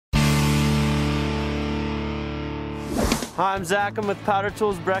Hi, I'm Zach. I'm with Powder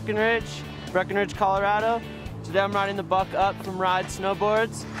Tools Breckenridge, Colorado. Today I'm riding the Buck Up from Ride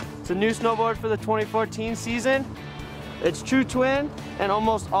Snowboards. It's a new snowboard for the 2014 season. It's true twin and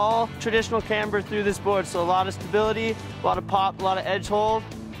almost all traditional camber through this board, so a lot of stability, a lot of pop, a lot of edge hold.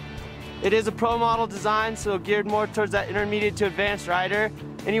 It is a pro model design, so geared more towards that intermediate to advanced rider.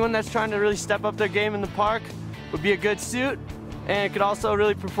 Anyone that's trying to really step up their game in the park would be a good suit, and it could also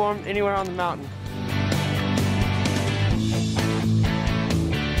really perform anywhere on the mountain.